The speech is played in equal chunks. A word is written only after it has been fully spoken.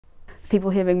people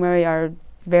here at McMurray are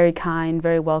very kind,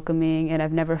 very welcoming, and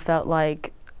I've never felt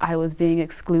like I was being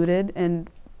excluded. And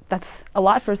that's a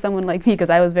lot for someone like me, because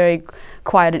I was very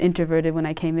quiet and introverted when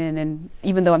I came in. And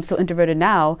even though I'm still introverted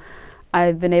now,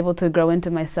 I've been able to grow into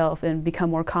myself and become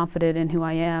more confident in who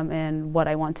I am and what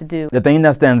I want to do. The thing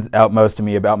that stands out most to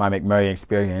me about my McMurray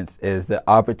experience is the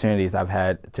opportunities I've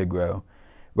had to grow.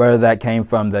 Whether that came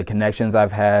from the connections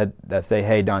I've had that say,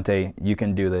 hey Dante, you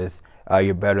can do this,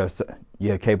 you're better,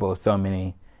 you're capable of so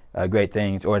many great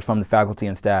things, or it's from the faculty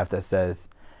and staff that says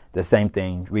the same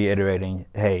thing, reiterating,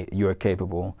 hey, you are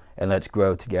capable and let's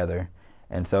grow together.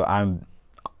 And so I'm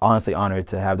honestly honored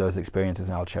to have those experiences,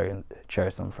 and I'll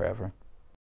cherish them forever.